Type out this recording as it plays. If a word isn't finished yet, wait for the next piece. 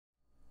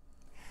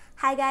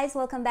Hi guys,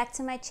 welcome back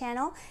to my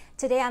channel.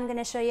 Today I'm going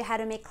to show you how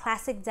to make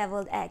classic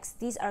deviled eggs.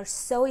 These are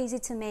so easy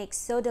to make,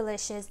 so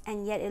delicious,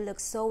 and yet it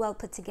looks so well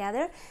put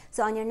together.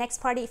 So on your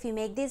next party, if you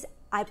make these,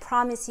 I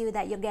promise you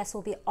that your guests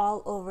will be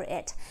all over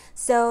it.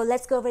 So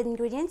let's go over the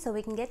ingredients so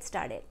we can get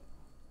started.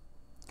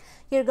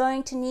 You're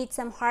going to need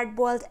some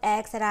hard-boiled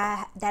eggs that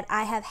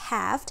I have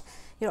halved.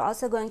 You're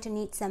also going to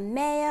need some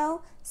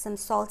mayo, some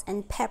salt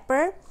and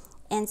pepper,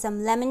 and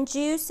some lemon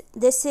juice.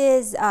 This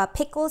is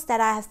pickles that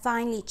I have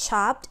finely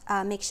chopped.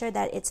 Make sure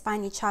that it's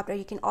finely chopped, or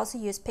you can also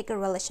use pickle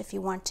relish if you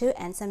want to,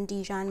 and some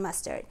Dijon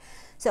mustard.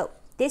 So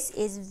this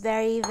is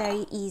very,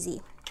 very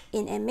easy.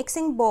 In a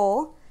mixing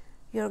bowl,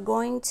 you're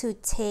going to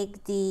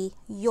take the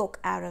yolk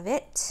out of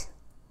it.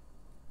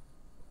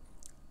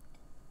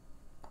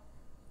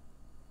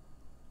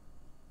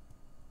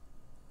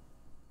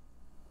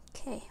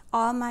 Okay,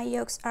 all my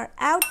yolks are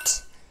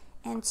out,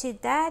 and to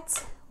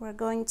that we're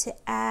going to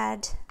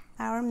add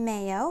our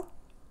mayo.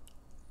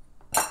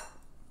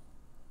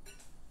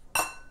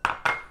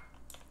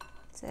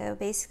 So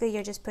basically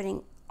you're just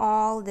putting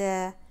all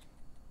the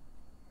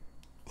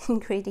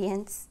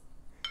ingredients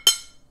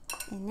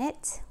in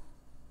it.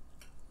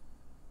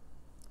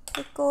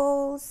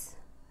 Pickles,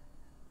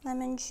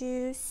 lemon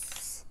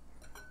juice,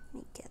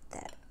 let me get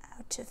that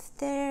out of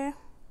there.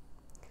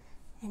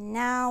 And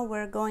now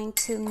we're going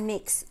to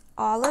mix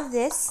all of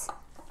this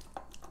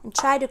and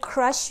try to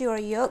crush your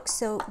yolk,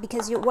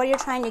 because what you're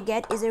trying to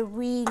get is a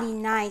really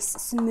nice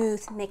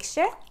smooth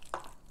mixture.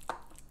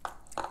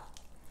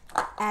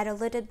 Add a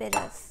little bit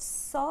of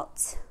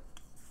salt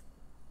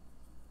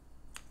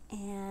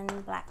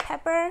and black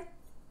pepper,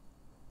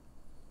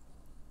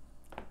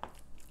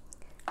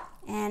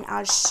 and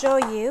I'll show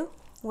you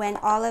when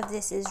all of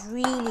this is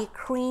really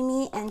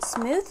creamy and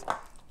smooth,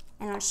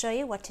 and I'll show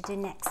you what to do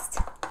next.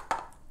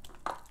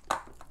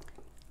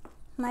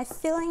 My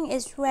filling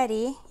is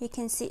ready. You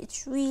can see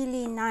it's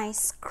really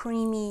nice,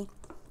 creamy,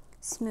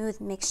 smooth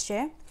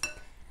mixture.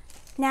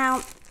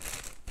 Now,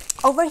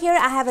 over here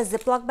I have a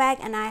Ziploc bag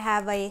and I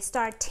have a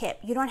star tip.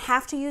 You don't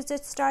have to use the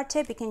star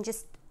tip. You can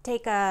just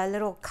take a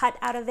little cut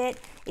out of it.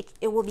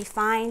 It will be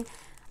fine.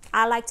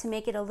 I like to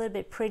make it a little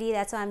bit pretty.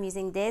 That's why I'm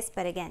using this,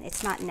 but again,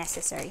 it's not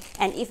necessary.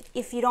 And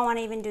if you don't want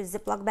to even do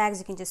Ziploc bags,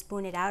 you can just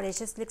spoon it out. It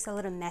just looks a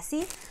little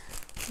messy,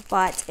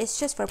 but it's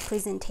just for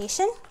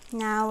presentation.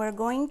 Now we're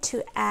going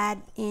to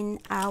add in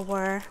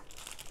our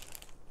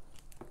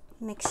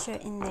mixture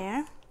in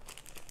there.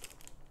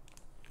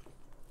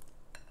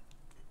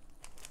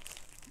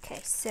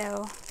 Okay,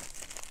 so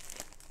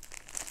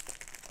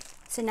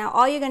now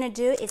all you're going to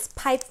do is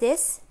pipe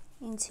this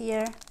into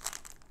your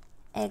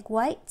egg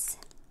whites.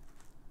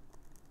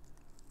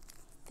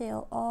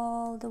 Fill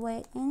all the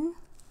way in,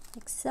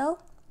 like so.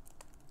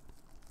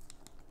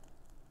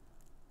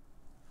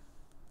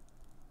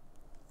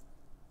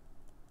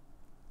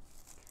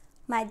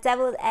 My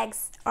deviled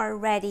eggs are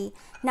ready.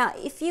 Now,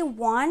 if you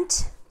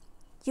want,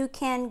 you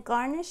can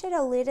garnish it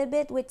a little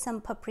bit with some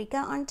paprika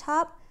on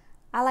top.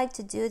 I like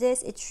to do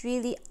this. It's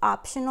really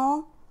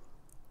optional.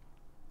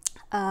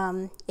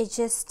 It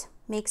just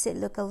makes it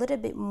look a little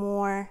bit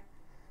more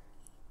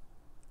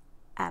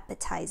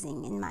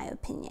appetizing, in my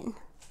opinion.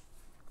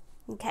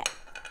 Okay,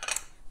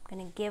 I'm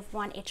gonna give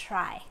one a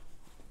try.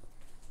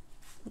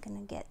 I'm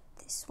gonna get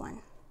this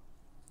one.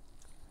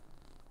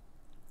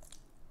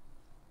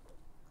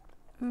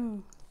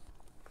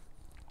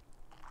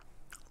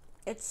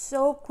 It's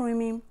so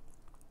creamy.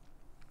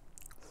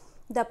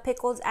 The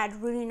pickles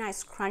add really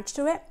nice crunch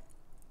to it.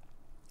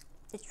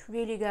 It's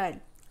really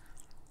good.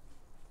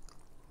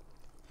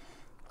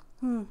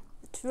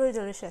 It's really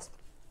delicious.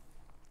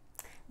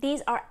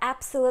 These are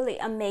absolutely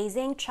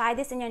amazing. Try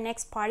this in your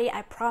next party.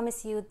 I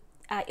promise you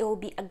it will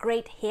be a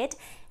great hit.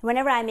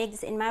 Whenever I make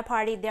this in my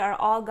party, they are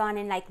all gone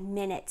in like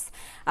minutes.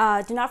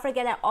 Do not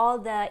forget that all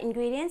the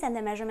ingredients and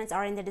the measurements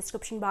are in the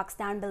description box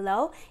down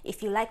below.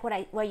 If you like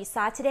what you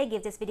saw today,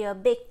 give this video a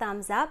big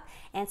thumbs up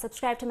and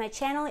subscribe to my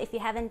channel if you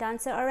haven't done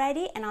so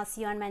already, and I'll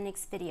see you on my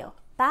next video.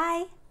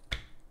 Bye!